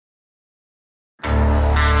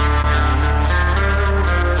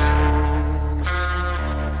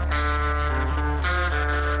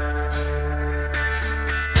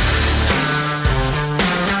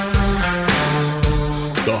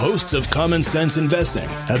hosts of Common Sense Investing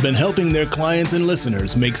have been helping their clients and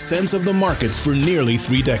listeners make sense of the markets for nearly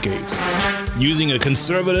 3 decades. Using a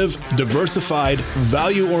conservative, diversified,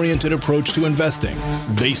 value-oriented approach to investing,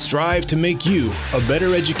 they strive to make you a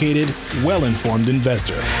better educated, well-informed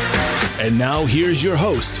investor. And now here's your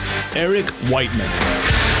host, Eric Whiteman.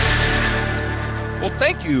 Well,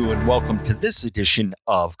 thank you and welcome to this edition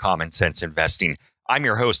of Common Sense Investing. I'm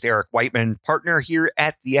your host, Eric Whiteman, partner here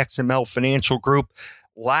at the XML Financial Group.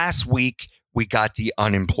 Last week, we got the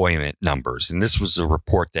unemployment numbers, and this was a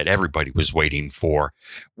report that everybody was waiting for.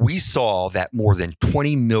 We saw that more than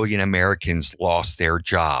 20 million Americans lost their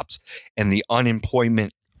jobs, and the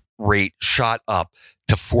unemployment rate shot up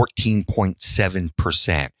to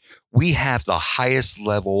 14.7%. We have the highest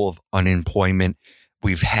level of unemployment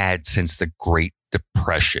we've had since the Great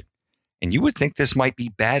Depression. And you would think this might be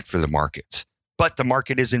bad for the markets. But the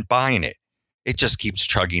market isn't buying it. It just keeps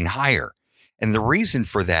chugging higher. And the reason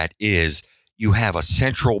for that is you have a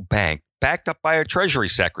central bank backed up by a Treasury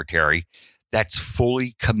Secretary that's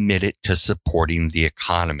fully committed to supporting the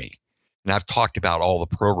economy. And I've talked about all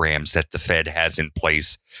the programs that the Fed has in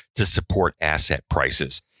place to support asset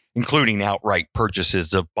prices, including outright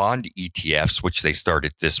purchases of bond ETFs, which they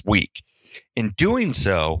started this week. In doing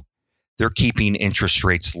so, they're keeping interest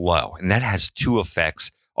rates low. And that has two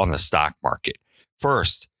effects on the stock market.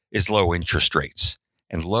 First is low interest rates,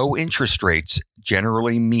 and low interest rates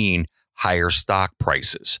generally mean higher stock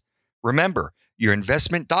prices. Remember, your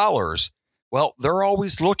investment dollars, well, they're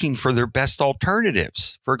always looking for their best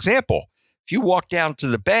alternatives. For example, if you walk down to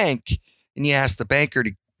the bank and you ask the banker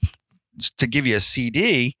to give you a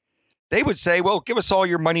CD, they would say, well, give us all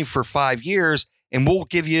your money for 5 years and we'll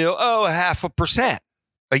give you, 0.5%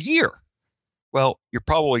 a year. Well, you're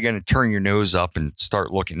probably going to turn your nose up and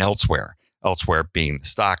start looking elsewhere being the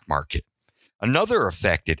stock market. Another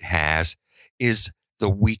effect it has is the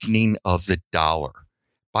weakening of the dollar.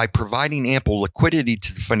 By providing ample liquidity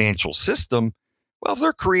to the financial system, well,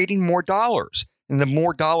 they're creating more dollars. And the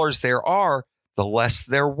more dollars there are, the less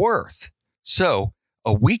they're worth. So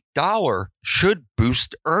a weak dollar should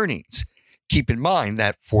boost earnings. Keep in mind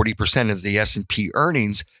that 40% of the S&P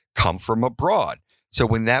earnings come from abroad. So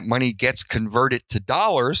when that money gets converted to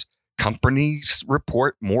dollars, companies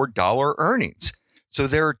report more dollar earnings. So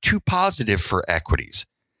there are two positive for equities.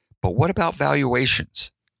 But what about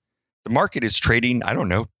valuations? The market is trading,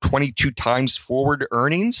 22 times forward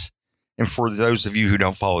earnings. And for those of you who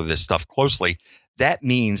don't follow this stuff closely, that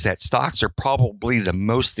means that stocks are probably the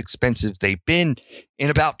most expensive they've been in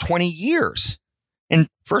about 20 years. And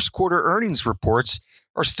first quarter earnings reports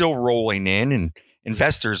are still rolling in, and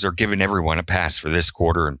investors are giving everyone a pass for this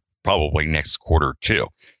quarter and probably next quarter too.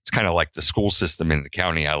 It's kind of like the school system in the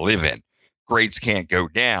county I live in. Grades can't go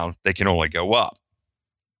down, they can only go up.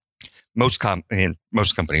 Most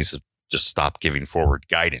companies have just stopped giving forward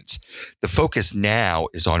guidance. The focus now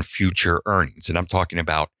is on future earnings, and I'm talking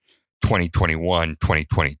about 2021,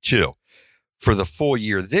 2022. For the full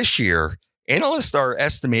year this year, analysts are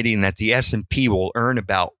estimating that the S&P will earn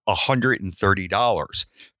about $130.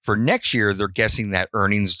 For next year, they're guessing that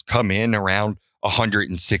earnings come in around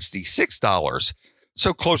 $166,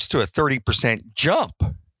 so close to a 30% jump.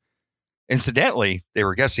 Incidentally, they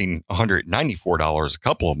were guessing $194 a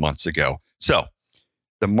couple of months ago. So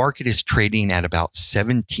the market is trading at about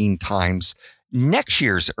 17 times next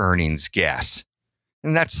year's earnings guess.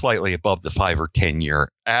 And that's slightly above the 5 or 10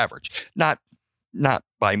 year average. Not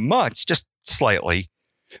by much, just slightly.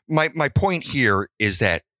 My point here is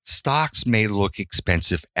that stocks may look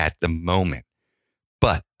expensive at the moment,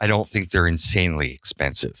 but I don't think they're insanely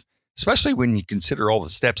expensive, especially when you consider all the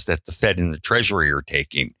steps that the Fed and the Treasury are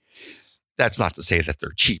taking. That's not to say that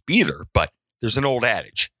they're cheap either, but there's an old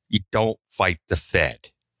adage, you don't fight the Fed.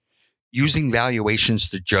 Using valuations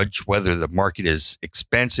to judge whether the market is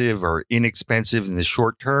expensive or inexpensive in the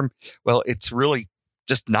short term, well, it's really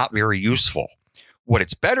just not very useful. What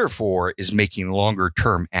it's better for is making longer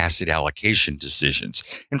term asset allocation decisions.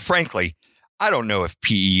 And frankly, I don't know if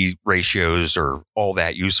PE ratios are all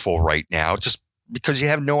that useful right now, just because you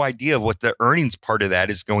have no idea of what the earnings part of that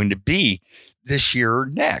is going to be this year or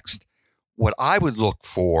next. What I would look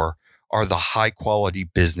for are the high quality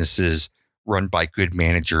businesses run by good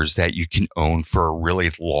managers that you can own for a really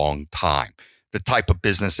long time. The type of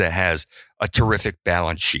business that has a terrific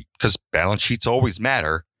balance sheet, because balance sheets always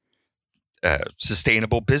matter.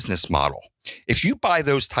 Sustainable business model. If you buy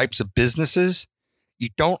those types of businesses, you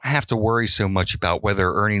don't have to worry so much about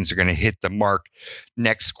whether earnings are going to hit the mark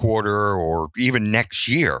next quarter or even next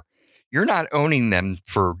year. You're not owning them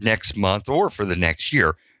for next month or for the next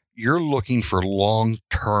year. You're looking for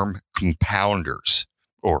long-term compounders,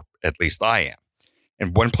 or at least I am.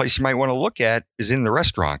 And one place you might want to look at is in the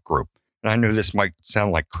restaurant group. And I know this might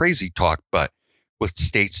sound like crazy talk, but with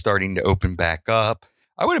states starting to open back up,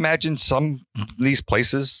 I would imagine some of these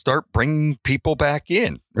places start bringing people back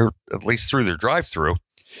in, or at least through their drive-through.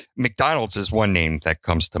 McDonald's is one name that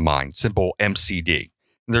comes to mind, symbol MCD.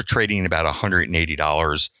 They're trading about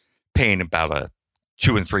 $180, paying about a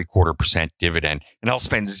 2.75% dividend. And I'll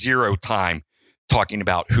spend zero time talking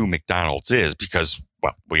about who McDonald's is because,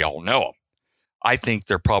 well, we all know them. I think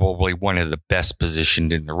they're probably one of the best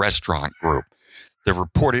positioned in the restaurant group. They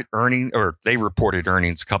reported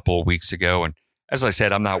earnings a couple of weeks ago. And as I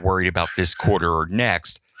said, I'm not worried about this quarter or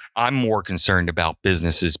next. I'm more concerned about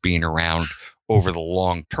businesses being around over the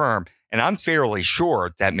long term. And I'm fairly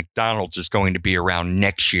sure that McDonald's is going to be around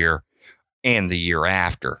next year and the year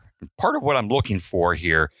after. And part of what I'm looking for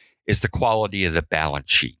here is the quality of the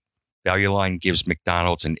balance sheet. Value Line gives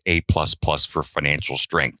McDonald's an A++ for financial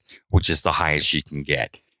strength, which is the highest you can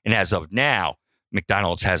get. And as of now,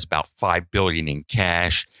 McDonald's has about $5 billion in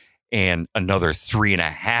cash and another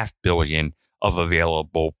 $3.5 billion of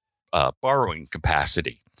available borrowing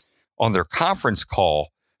capacity. On their conference call,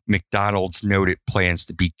 McDonald's noted plans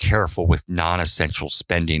to be careful with non-essential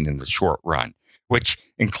spending in the short run, which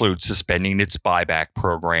includes suspending its buyback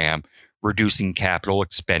program, reducing capital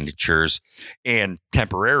expenditures, and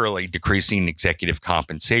temporarily decreasing executive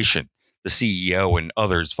compensation. The CEO and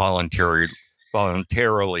others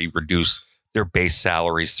voluntarily reduced their base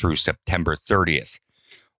salaries through September 30th.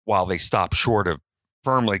 While they stop short of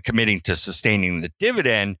firmly committing to sustaining the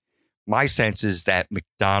dividend, my sense is that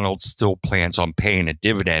McDonald's still plans on paying a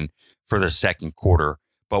dividend for the second quarter,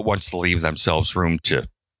 but wants to leave themselves room to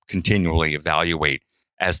continually evaluate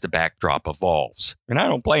as the backdrop evolves. And I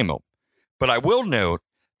don't blame them. But I will note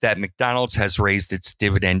that McDonald's has raised its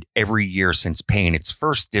dividend every year since paying its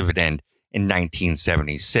first dividend in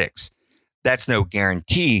 1976. That's no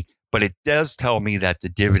guarantee, but it does tell me that the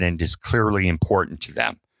dividend is clearly important to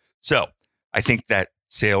them. So I think that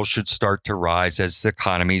sales should start to rise as the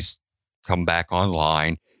economies come back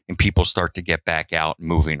online and people start to get back out and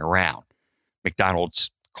moving around. McDonald's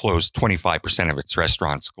closed 25% of its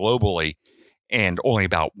restaurants globally and only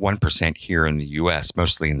about 1% here in the U.S.,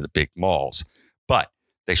 mostly in the big malls. But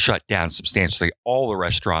they shut down substantially all the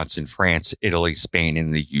restaurants in France, Italy, Spain,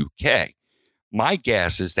 and the U.K. My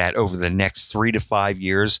guess is that over the next 3 to 5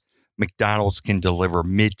 years, McDonald's can deliver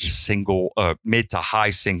mid to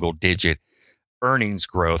high single-digit earnings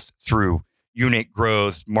growth through unit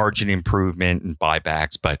growth, margin improvement, and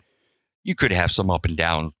buybacks. But you could have some up and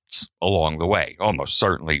downs along the way. Almost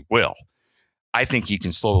certainly will. I think you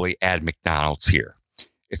can slowly add McDonald's here.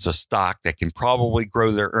 It's a stock that can probably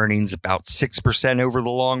grow their earnings about 6% over the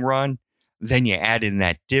long run. Then you add in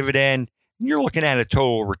that dividend, and you're looking at a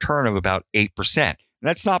total return of about 8%. And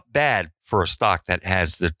that's not bad for a stock that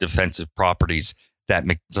has the defensive properties that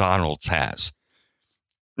McDonald's has.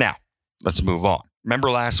 Now, let's move on. Remember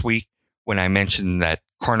last week when I mentioned that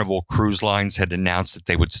Carnival Cruise Lines had announced that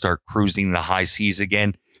they would start cruising the high seas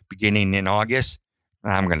again beginning in August?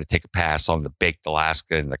 I'm going to take a pass on the Baked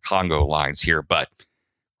Alaska and the Congo lines here, but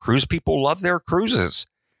cruise people love their cruises.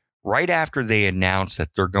 Right after they announced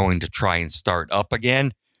that they're going to try and start up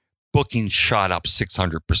again, bookings shot up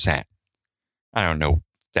 600%. I don't know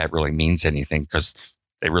if that really means anything because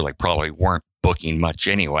they really probably weren't booking much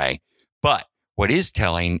anyway. But what is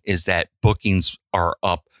telling is that bookings are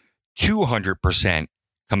up 200%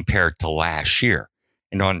 compared to last year.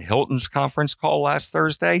 And on Hilton's conference call last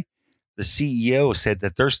Thursday, the CEO said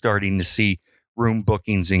that they're starting to see room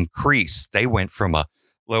bookings increase. They went from a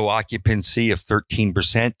low occupancy of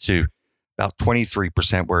 13% to about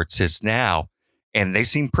 23% where it sits now. And they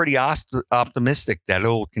seem pretty optimistic that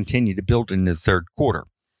it'll continue to build in the third quarter.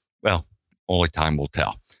 Well, only time will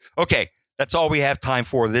tell. Okay, that's all we have time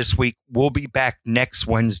for this week. We'll be back next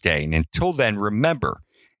Wednesday. And until then, remember,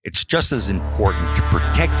 it's just as important to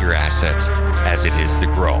protect your assets as it is to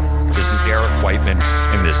grow. This is Eric Whiteman,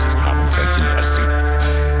 and this is Common Sense Investing.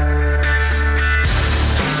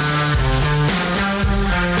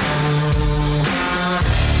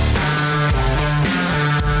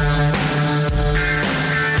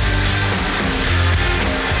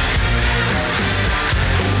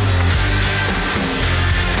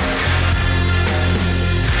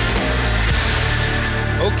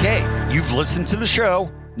 Okay, you've listened to the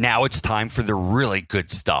show. Now it's time for the really good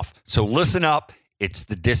stuff. So listen up. It's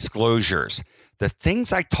the disclosures. The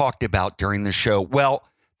things I talked about during the show, well,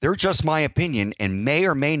 they're just my opinion and may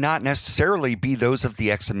or may not necessarily be those of the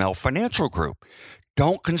XML Financial Group.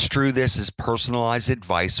 Don't construe this as personalized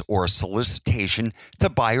advice or a solicitation to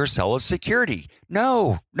buy or sell a security.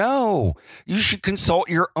 No. You should consult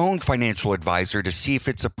your own financial advisor to see if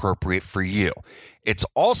it's appropriate for you. It's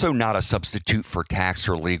also not a substitute for tax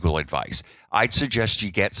or legal advice. I'd suggest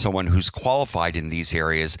you get someone who's qualified in these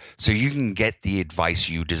areas so you can get the advice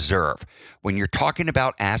you deserve. When you're talking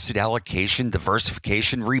about asset allocation,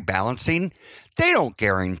 diversification, rebalancing, they don't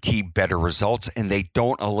guarantee better results and they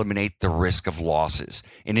don't eliminate the risk of losses.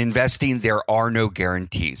 In investing, there are no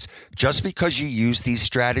guarantees. Just because you use these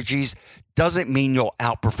strategies doesn't mean you'll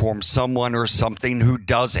outperform someone or something who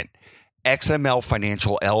doesn't. XML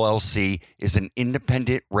Financial LLC is an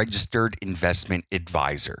independent registered investment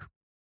advisor.